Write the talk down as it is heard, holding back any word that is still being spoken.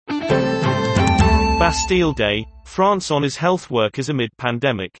Bastille Day, France honors health workers amid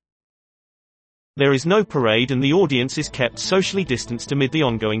pandemic. There is no parade and the audience is kept socially distanced amid the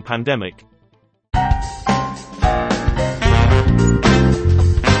ongoing pandemic.